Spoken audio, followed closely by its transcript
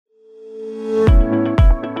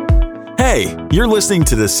Hey, you're listening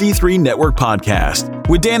to the C3 Network Podcast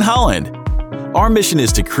with Dan Holland. Our mission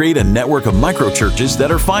is to create a network of microchurches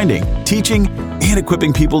that are finding, teaching, and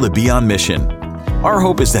equipping people to be on mission. Our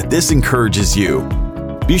hope is that this encourages you.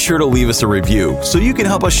 Be sure to leave us a review so you can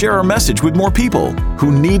help us share our message with more people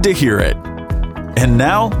who need to hear it. And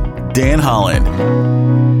now, Dan Holland.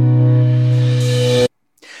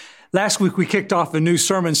 Last week, we kicked off a new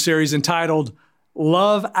sermon series entitled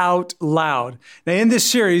Love Out Loud. Now, in this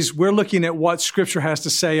series, we're looking at what Scripture has to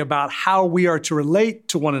say about how we are to relate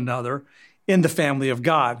to one another in the family of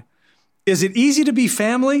God. Is it easy to be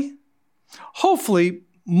family? Hopefully,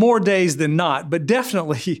 more days than not, but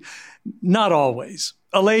definitely not always.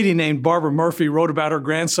 A lady named Barbara Murphy wrote about her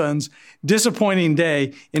grandson's disappointing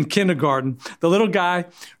day in kindergarten. The little guy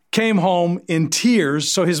came home in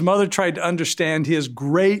tears, so his mother tried to understand his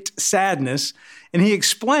great sadness, and he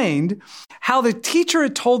explained how the teacher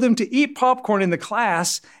had told him to eat popcorn in the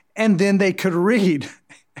class, and then they could read.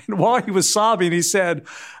 And while he was sobbing, he said,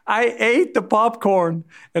 "I ate the popcorn,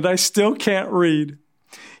 and I still can't read."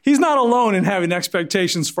 He's not alone in having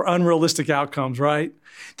expectations for unrealistic outcomes, right?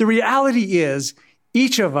 The reality is,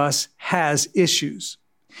 each of us has issues.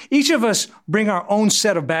 Each of us bring our own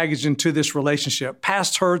set of baggage into this relationship,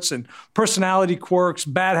 past hurts and personality quirks,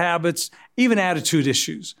 bad habits, even attitude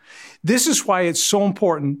issues. This is why it's so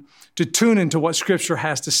important to tune into what Scripture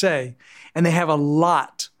has to say. And they have a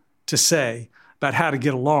lot to say about how to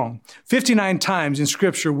get along. 59 times in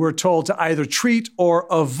Scripture, we're told to either treat or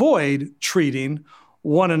avoid treating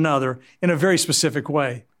one another in a very specific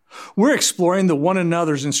way. We're exploring the one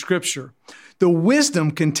another's in Scripture. The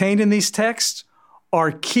wisdom contained in these texts are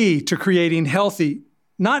key to creating healthy,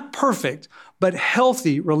 not perfect, but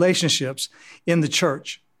healthy relationships in the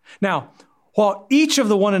church. Now, while each of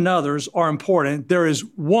the one another's are important, there is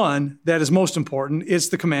one that is most important. It's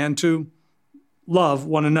the command to love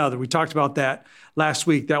one another. We talked about that last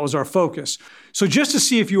week. That was our focus. So just to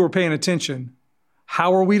see if you were paying attention,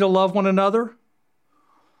 how are we to love one another?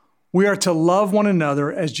 We are to love one another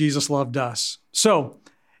as Jesus loved us. So,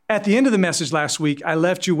 at the end of the message last week, I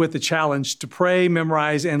left you with the challenge to pray,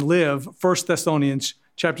 memorize, and live 1 Thessalonians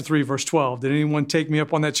chapter 3, verse 12. Did anyone take me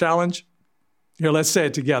up on that challenge? Here, let's say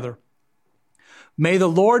it together. May the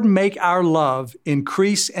Lord make our love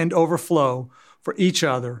increase and overflow for each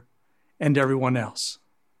other and everyone else.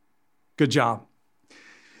 Good job.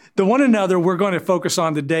 The one another we're going to focus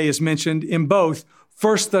on today is mentioned in both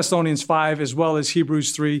 1 Thessalonians 5 as well as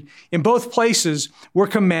Hebrews 3. In both places, we're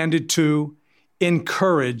commanded to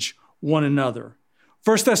encourage one another.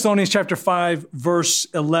 1 Thessalonians chapter 5, verse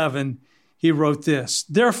 11, he wrote this,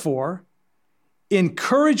 "Therefore,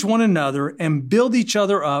 encourage one another and build each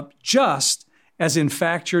other up just as in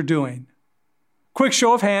fact you're doing." Quick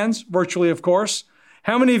show of hands, virtually of course.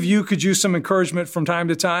 How many of you could use some encouragement from time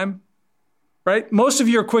to time? Right? Most of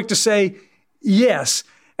you are quick to say yes.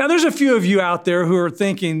 Now there's a few of you out there who are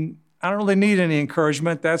thinking, I don't really need any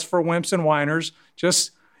encouragement. That's for wimps and whiners.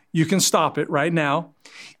 You can stop it right now.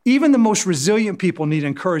 Even the most resilient people need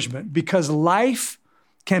encouragement because life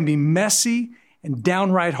can be messy and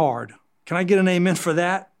downright hard. Can I get an amen for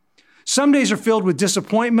that? Some days are filled with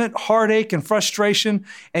disappointment, heartache, and frustration.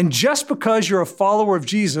 And just because you're a follower of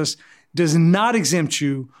Jesus does not exempt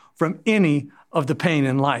you from any of the pain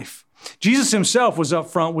in life. Jesus himself was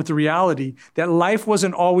upfront with the reality that life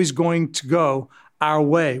wasn't always going to go our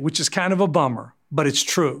way, which is kind of a bummer, but it's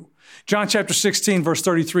true. John chapter 16, verse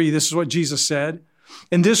 33, this is what Jesus said.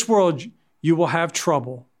 "In this world, you will have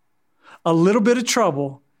trouble. A little bit of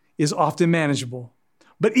trouble is often manageable.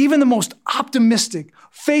 But even the most optimistic,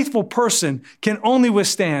 faithful person can only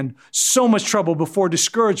withstand so much trouble before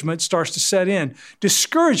discouragement starts to set in.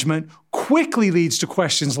 Discouragement quickly leads to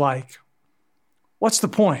questions like, what's the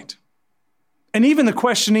point? And even the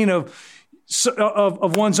questioning of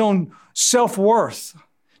one's own self-worth.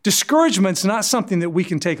 Discouragement's not something that we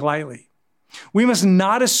can take lightly. We must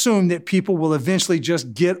not assume that people will eventually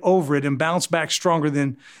just get over it and bounce back stronger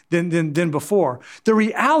than before. The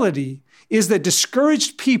reality is that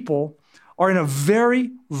discouraged people are in a very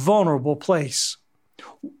vulnerable place.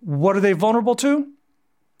 What are they vulnerable to?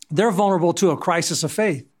 They're vulnerable to a crisis of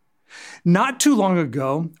faith. Not too long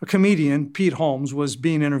ago, a comedian, Pete Holmes, was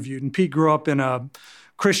being interviewed, and Pete grew up in a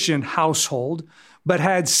Christian household, but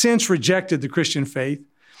had since rejected the Christian faith.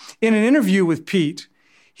 In an interview with Pete,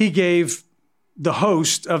 he gave the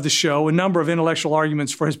host of the show a number of intellectual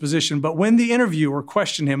arguments for his position, but when the interviewer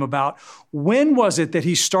questioned him about when was it that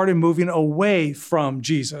he started moving away from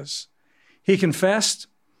Jesus, he confessed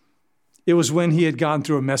it was when he had gone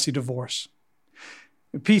through a messy divorce.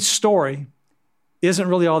 Pete's story isn't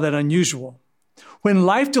really all that unusual. When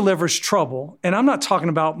life delivers trouble, and I'm not talking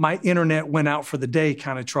about my internet went out for the day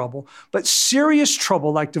kind of trouble, but serious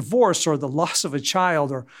trouble like divorce or the loss of a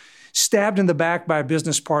child or stabbed in the back by a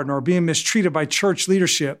business partner or being mistreated by church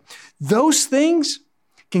leadership, those things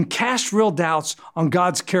can cast real doubts on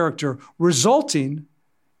God's character, resulting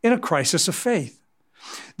in a crisis of faith.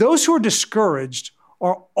 Those who are discouraged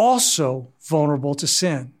are also vulnerable to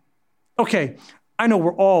sin. Okay, I know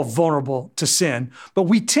we're all vulnerable to sin, but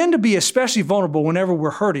we tend to be especially vulnerable whenever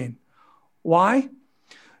we're hurting. Why?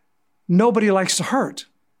 Nobody likes to hurt.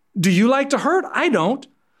 Do you like to hurt? I don't.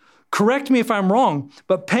 Correct me if I'm wrong,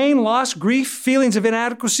 but pain, loss, grief, feelings of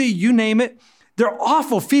inadequacy, you name it, they're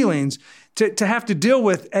awful feelings to have to deal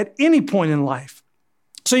with at any point in life.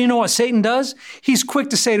 So you know what Satan does? He's quick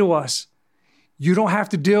to say to us, you don't have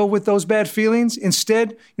to deal with those bad feelings.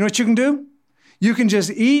 Instead, you know what you can do? You can just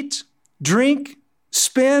eat, drink,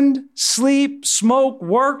 spend, sleep, smoke,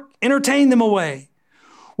 work, entertain them away.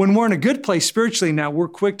 When we're in a good place spiritually now, we're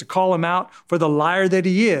quick to call him out for the liar that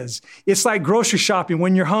he is. It's like grocery shopping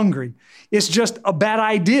when you're hungry. It's just a bad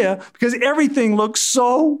idea because everything looks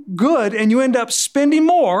so good and you end up spending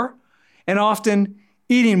more and often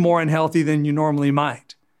eating more unhealthy than you normally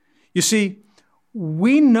might. You see,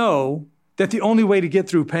 we know that the only way to get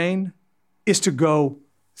through pain is to go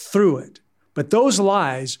through it. But those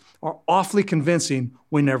lies are awfully convincing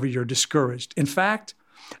whenever you're discouraged. In fact,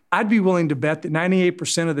 I'd be willing to bet that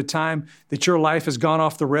 98% of the time that your life has gone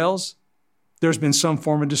off the rails, there's been some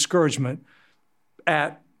form of discouragement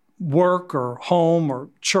at work or home or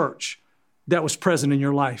church that was present in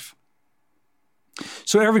your life.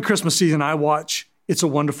 So every Christmas season I watch It's a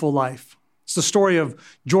Wonderful Life. It's the story of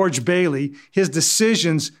George Bailey, his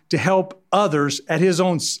decisions to help others at his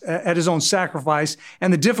own sacrifice,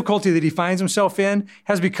 and the difficulty that he finds himself in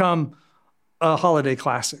has become a holiday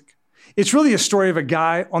classic. It's really a story of a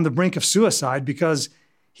guy on the brink of suicide because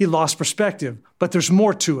he lost perspective, but there's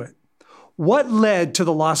more to it. What led to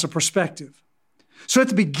the loss of perspective? So at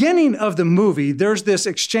the beginning of the movie, there's this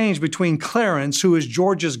exchange between Clarence, who is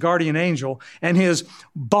George's guardian angel, and his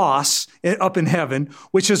boss up in heaven,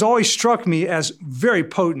 which has always struck me as very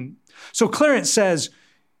potent. So Clarence says,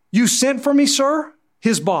 "You sent for me, sir?"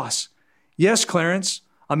 His boss, "Yes, Clarence,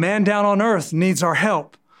 a man down on earth needs our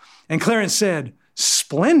help." And Clarence said,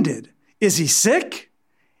 "Splendid. Is he sick?"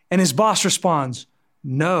 And his boss responds,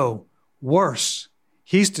 "No, worse.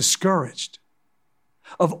 He's discouraged."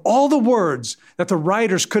 Of all the words that the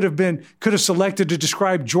writers could have selected to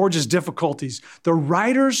describe George's difficulties, the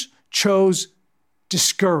writers chose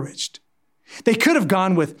discouraged. They could have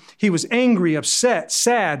gone with he was angry, upset,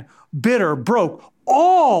 sad, bitter, broke,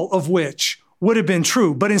 all of which would have been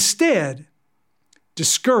true. But instead,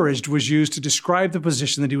 discouraged was used to describe the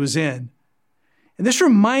position that he was in. And this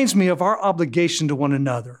reminds me of our obligation to one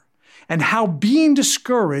another and how being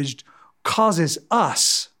discouraged causes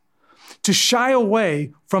us to shy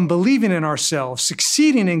away from believing in ourselves,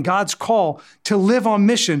 succeeding in God's call to live on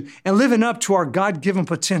mission and living up to our God-given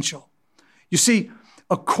potential. You see,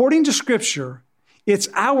 according to Scripture, it's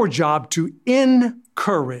our job to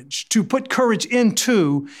encourage, to put courage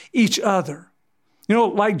into each other. You know,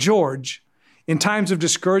 like George, in times of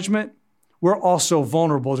discouragement, we're also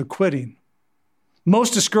vulnerable to quitting.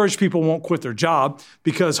 Most discouraged people won't quit their job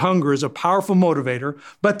because hunger is a powerful motivator,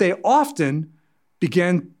 but they often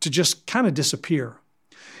begin to just kind of disappear.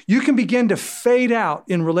 You can begin to fade out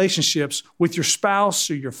in relationships with your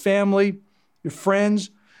spouse or your family, your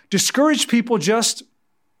friends. Discouraged people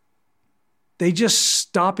they just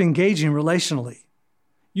stop engaging relationally.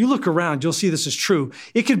 You look around, you'll see this is true.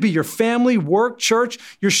 It could be your family, work, church.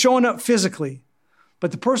 You're showing up physically,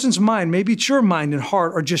 but the person's mind, maybe it's your mind and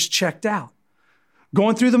heart, are just checked out.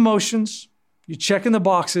 Going through the motions, you're checking the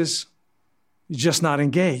boxes, you're just not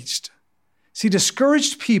engaged. See,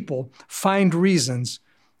 discouraged people find reasons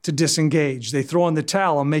to disengage. They throw in the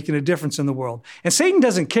towel on making a difference in the world. And Satan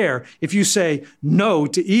doesn't care if you say no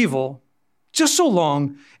to evil, just so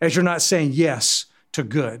long as you're not saying yes to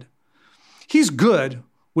good. He's good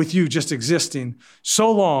with you just existing,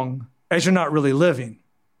 so long as you're not really living.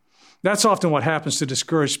 That's often what happens to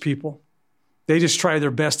discouraged people. They just try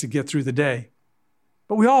their best to get through the day.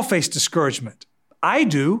 But we all face discouragement. I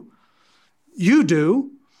do. You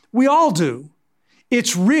do. We all do.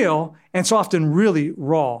 It's real, and it's often really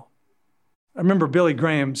raw. I remember Billy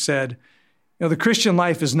Graham said, the Christian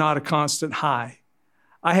life is not a constant high.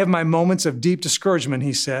 I have my moments of deep discouragement,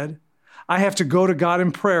 he said. I have to go to God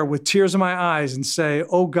in prayer with tears in my eyes and say,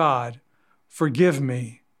 "Oh God, forgive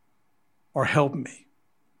me or help me."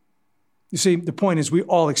 You see, the point is we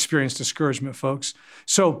all experience discouragement, folks.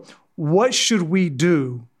 So what should we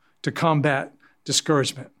do to combat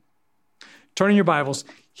discouragement? Turn in your Bibles,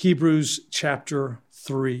 Hebrews chapter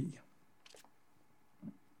 3.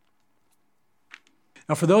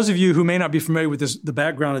 Now, for those of you who may not be familiar with the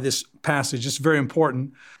background of this passage, it's very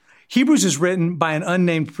important. Hebrews is written by an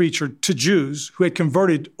unnamed preacher to Jews who had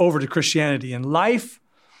converted over to Christianity, and life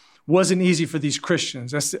wasn't easy for these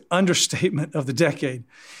Christians. That's the understatement of the decade.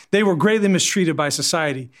 They were greatly mistreated by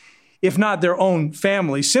society, if not their own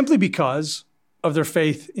family, simply because of their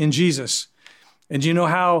faith in Jesus. And do you know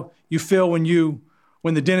how you feel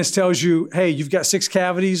when the dentist tells you, hey, you've got 6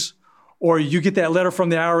 cavities, or you get that letter from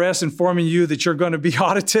the IRS informing you that you're going to be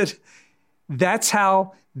audited? That's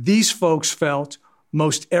how these folks felt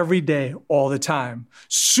most every day, all the time.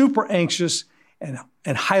 Super anxious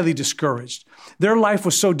and highly discouraged. Their life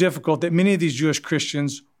was so difficult that many of these Jewish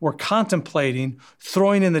Christians were contemplating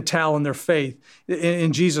throwing in the towel in their faith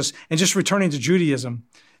in Jesus and just returning to Judaism.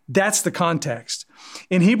 That's the context.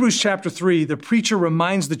 In Hebrews chapter 3, the preacher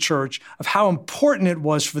reminds the church of how important it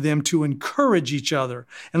was for them to encourage each other.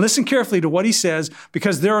 And listen carefully to what he says,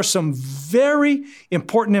 because there are some very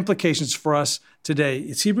important implications for us today.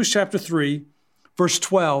 It's Hebrews chapter 3, verse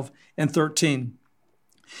 12 and 13.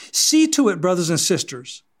 See to it, brothers and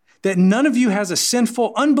sisters, that none of you has a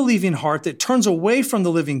sinful, unbelieving heart that turns away from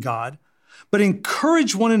the living God, but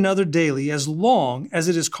encourage one another daily as long as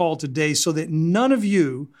it is called today, so that none of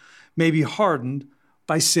you may be hardened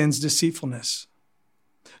by sin's deceitfulness.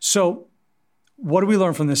 So, what do we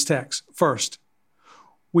learn from this text? First,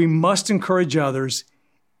 we must encourage others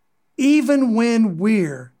even when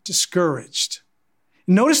we're discouraged.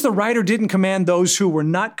 Notice the writer didn't command those who were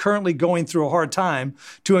not currently going through a hard time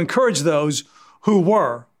to encourage those who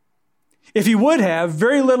were. If he would have,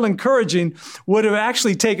 very little encouraging would have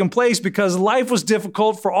actually taken place, because life was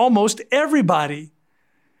difficult for almost everybody.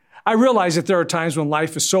 I realize that there are times when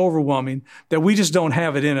life is so overwhelming that we just don't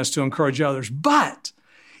have it in us to encourage others. But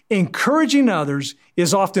encouraging others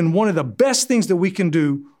is often one of the best things that we can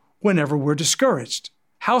do whenever we're discouraged.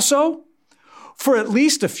 How so? For at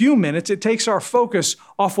least a few minutes, it takes our focus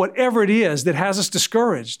off whatever it is that has us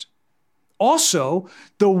discouraged. Also,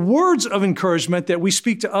 the words of encouragement that we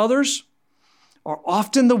speak to others are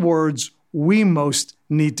often the words we most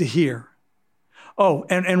need to hear. Oh,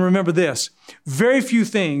 and remember this, very few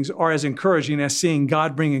things are as encouraging as seeing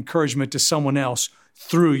God bring encouragement to someone else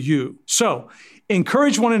through you. So,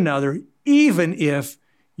 encourage one another even if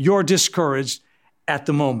you're discouraged at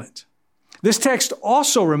the moment. This text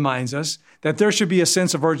also reminds us that there should be a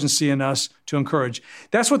sense of urgency in us to encourage.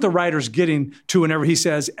 That's what the writer's getting to whenever he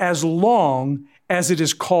says, as long as it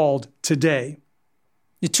is called today.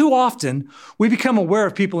 Too often, we become aware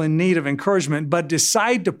of people in need of encouragement, but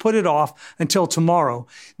decide to put it off until tomorrow.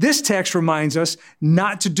 This text reminds us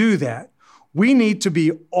not to do that. We need to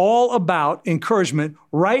be all about encouragement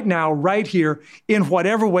right now, right here, in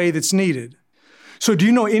whatever way that's needed. So do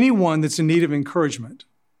you know anyone that's in need of encouragement?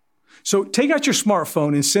 So take out your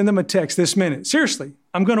smartphone and send them a text this minute. Seriously,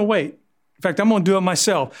 I'm going to wait. In fact, I'm going to do it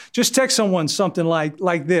myself. Just text someone something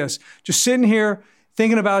like this. Just sitting here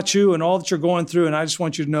thinking about you and all that you're going through, and I just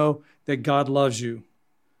want you to know that God loves you.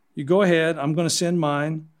 You go ahead. I'm going to send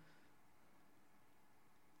mine.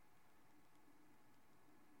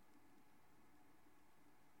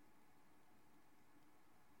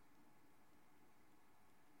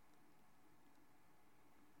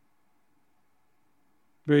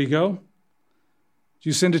 There you go. Did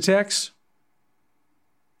you send a text?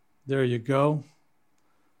 There you go.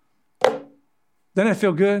 Doesn't that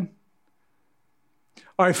feel good?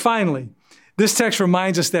 All right, finally, this text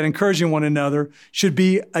reminds us that encouraging one another should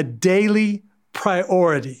be a daily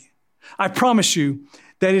priority. I promise you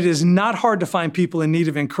that it is not hard to find people in need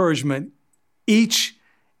of encouragement each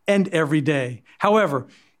and every day. However,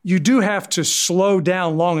 you do have to slow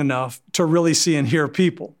down long enough to really see and hear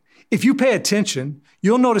people. If you pay attention,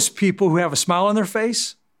 you'll notice people who have a smile on their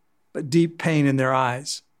face, but deep pain in their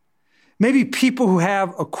eyes. Maybe people who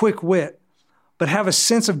have a quick wit, but have a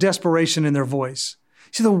sense of desperation in their voice.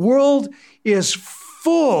 See, the world is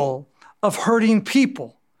full of hurting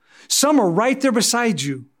people. Some are right there beside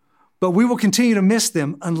you, but we will continue to miss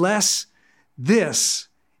them unless this,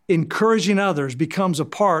 encouraging others, becomes a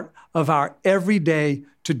part of our everyday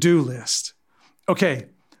to-do list. Okay,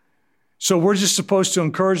 so we're just supposed to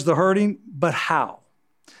encourage the hurting, but how?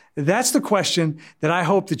 That's the question that I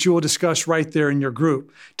hope that you will discuss right there in your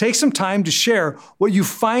group. Take some time to share what you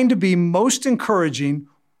find to be most encouraging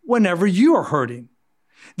whenever you are hurting.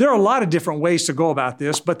 There are a lot of different ways to go about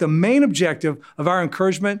this, but the main objective of our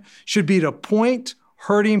encouragement should be to point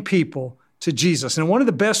hurting people to Jesus. And one of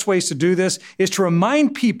the best ways to do this is to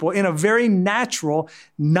remind people in a very natural,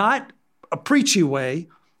 not a preachy way,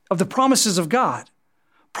 of the promises of God.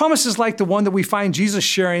 Promises like the one that we find Jesus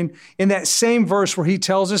sharing in that same verse where he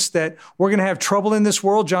tells us that we're going to have trouble in this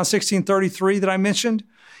world, John 16:33 that I mentioned.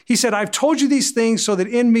 He said, I've told you these things so that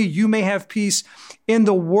in me you may have peace. In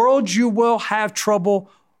the world you will have trouble,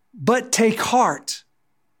 but take heart.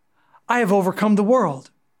 I have overcome the world.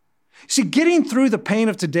 See, getting through the pain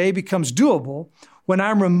of today becomes doable when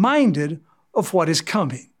I'm reminded of what is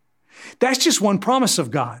coming. That's just one promise of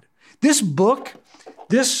God. This book,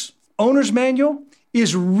 this owner's manual,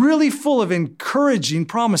 is really full of encouraging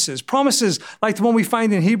promises. Promises like the one we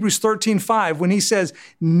find in Hebrews 13:5 when he says,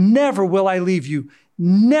 never will I leave you,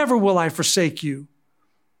 never will I forsake you.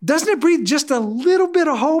 Doesn't it breathe just a little bit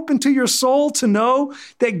of hope into your soul to know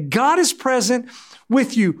that God is present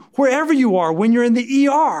with you wherever you are, when you're in the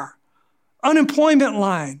ER, unemployment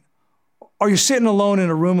line, or you're sitting alone in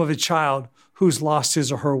a room of a child who's lost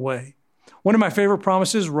his or her way? One of my favorite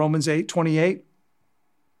promises, Romans 8:28,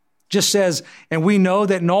 just says, and we know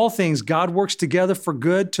that in all things God works together for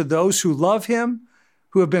good to those who love him,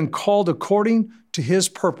 who have been called according to his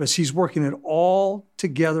purpose. He's working it all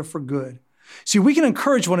together for good. See, we can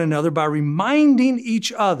encourage one another by reminding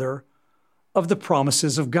each other of the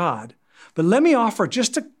promises of God. But let me offer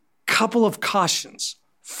just a couple of cautions.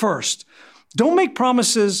 First, don't make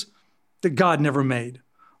promises that God never made.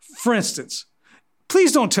 For instance,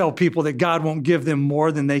 please don't tell people that God won't give them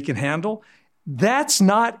more than they can handle. That's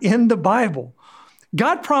not in the Bible.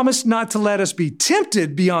 God promised not to let us be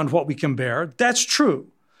tempted beyond what we can bear. That's true.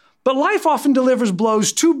 But life often delivers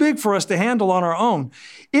blows too big for us to handle on our own.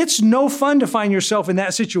 It's no fun to find yourself in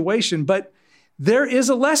that situation, but there is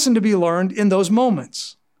a lesson to be learned in those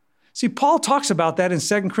moments. See, Paul talks about that in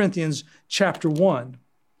 2 Corinthians chapter 1.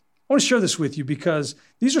 I want to share this with you because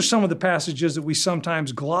these are some of the passages that we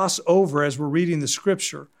sometimes gloss over as we're reading the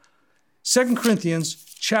scripture. 2 Corinthians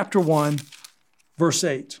chapter 1, verse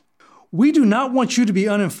 8. We do not want you to be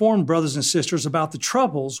uninformed, brothers and sisters, about the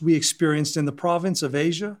troubles we experienced in the province of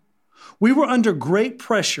Asia. We were under great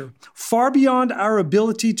pressure, far beyond our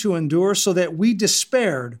ability to endure, so that we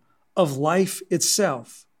despaired of life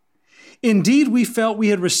itself. Indeed, we felt we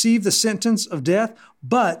had received the sentence of death,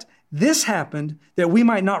 but this happened that we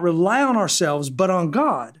might not rely on ourselves, but on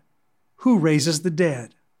God, who raises the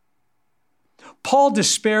dead. Paul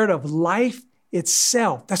despaired of life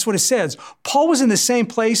itself. That's what it says. Paul was in the same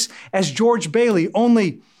place as George Bailey,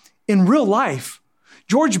 only in real life.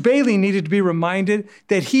 George Bailey needed to be reminded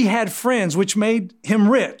that he had friends, which made him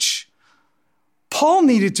rich. Paul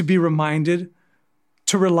needed to be reminded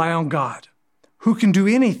to rely on God, who can do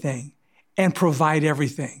anything and provide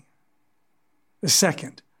everything. The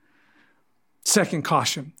second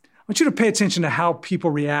caution. I want you to pay attention to how people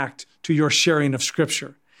react to your sharing of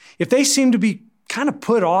Scripture. If they seem to be kind of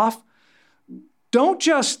put off, don't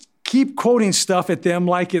just keep quoting stuff at them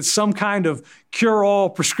like it's some kind of cure-all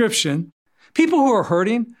prescription. People who are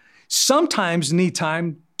hurting sometimes need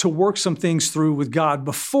time to work some things through with God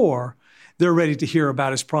before they're ready to hear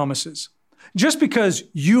about his promises. Just because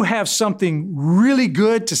you have something really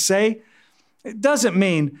good to say, it doesn't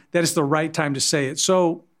mean that it's the right time to say it.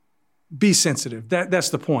 So be sensitive. That's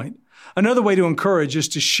the point. Another way to encourage is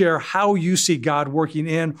to share how you see God working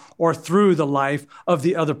in or through the life of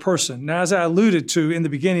the other person. Now, as I alluded to in the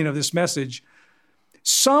beginning of this message,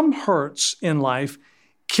 some hurts in life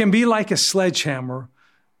can be like a sledgehammer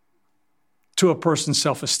to a person's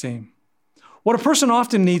self-esteem. What a person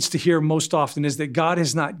often needs to hear most often is that God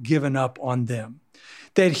has not given up on them,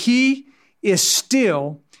 that he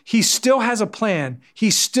still has a plan. He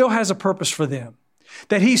still has a purpose for them,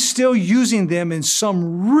 that he's still using them in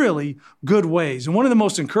some really good ways. And one of the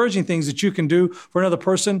most encouraging things that you can do for another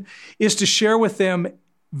person is to share with them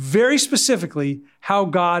very specifically how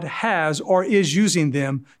God has or is using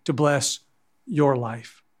them to bless your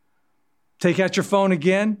life. Take out your phone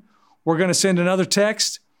again. We're going to send another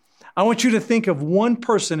text. I want you to think of one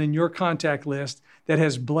person in your contact list that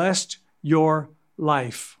has blessed your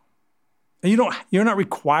life. And you're not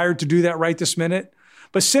required to do that right this minute,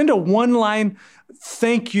 but send a one-line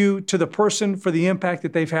thank you to the person for the impact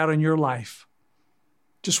that they've had on your life.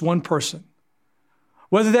 Just one person.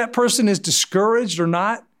 Whether that person is discouraged or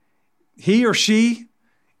not, he or she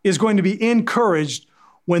is going to be encouraged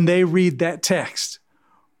when they read that text.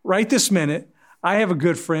 Right this minute, I have a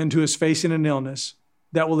good friend who is facing an illness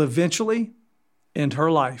that will eventually end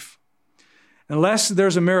her life. Unless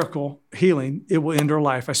there's a miracle healing, it will end her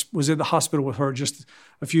life. I was in the hospital with her just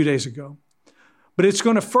a few days ago. But it's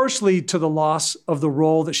going to first lead to the loss of the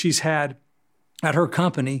role that she's had at her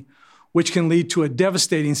company, which can lead to a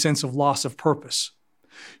devastating sense of loss of purpose.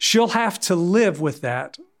 She'll have to live with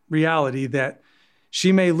that reality that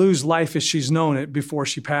she may lose life as she's known it before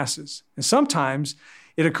she passes. And sometimes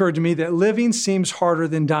it occurred to me that living seems harder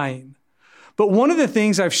than dying. But one of the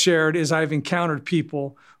things I've shared is I've encountered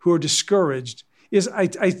people who are discouraged is I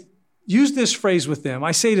use this phrase with them.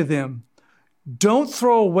 I say to them, don't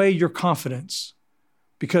throw away your confidence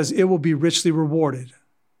because it will be richly rewarded.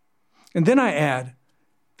 And then I add,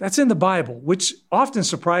 that's in the Bible, which often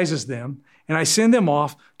surprises them. And I send them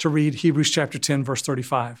off to read Hebrews chapter 10, verse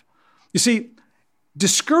 35. You see,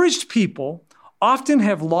 discouraged people often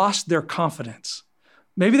have lost their confidence.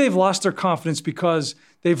 Maybe they've lost their confidence because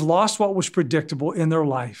they've lost what was predictable in their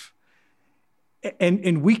life.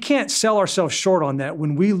 And we can't sell ourselves short on that.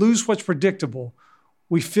 When we lose what's predictable,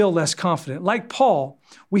 we feel less confident. Like Paul,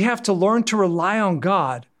 we have to learn to rely on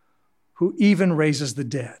God who even raises the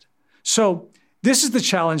dead. So this is the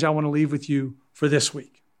challenge I want to leave with you for this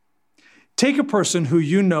week. Take a person who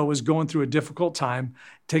you know is going through a difficult time,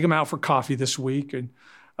 take them out for coffee this week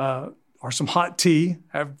or some hot tea.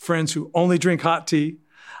 I have friends who only drink hot tea.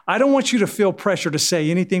 I don't want you to feel pressure to say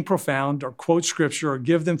anything profound or quote scripture or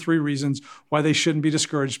give them 3 reasons why they shouldn't be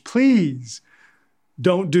discouraged. Please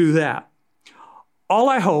don't do that. All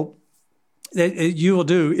I hope that you will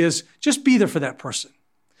do is just be there for that person.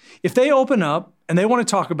 If they open up and they want to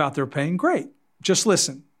talk about their pain, great. Just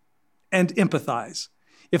listen and empathize.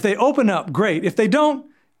 If they open up, great. If they don't,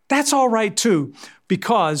 that's all right too,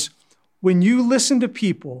 because when you listen to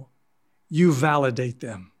people, you validate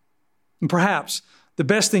them. And perhaps the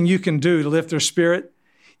best thing you can do to lift their spirit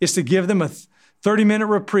is to give them a 30-minute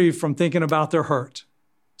reprieve from thinking about their hurt.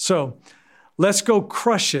 So let's go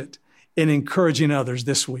crush it in encouraging others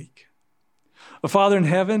this week. Father in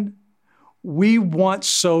heaven, we want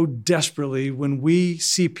so desperately when we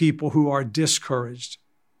see people who are discouraged,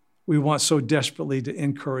 we want so desperately to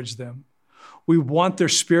encourage them. We want their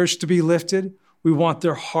spirits to be lifted. We want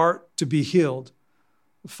their heart to be healed.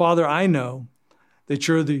 Father, I know that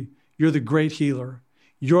you're the great healer.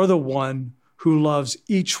 You're the one who loves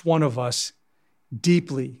each one of us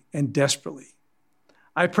deeply and desperately.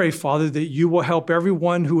 I pray, Father, that you will help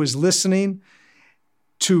everyone who is listening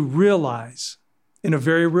to realize in a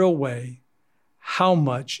very real way how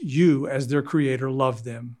much you, as their creator, love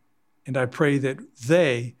them. And I pray that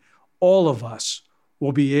they, all of us,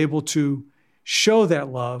 will be able to show that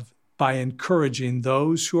love by encouraging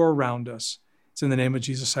those who are around us. It's in the name of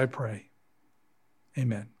Jesus I pray.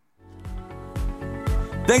 Amen.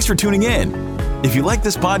 Thanks for tuning in. If you like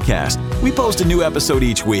this podcast, we post a new episode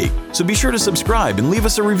each week, so be sure to subscribe and leave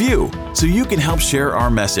us a review so you can help share our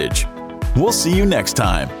message. We'll see you next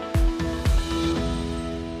time.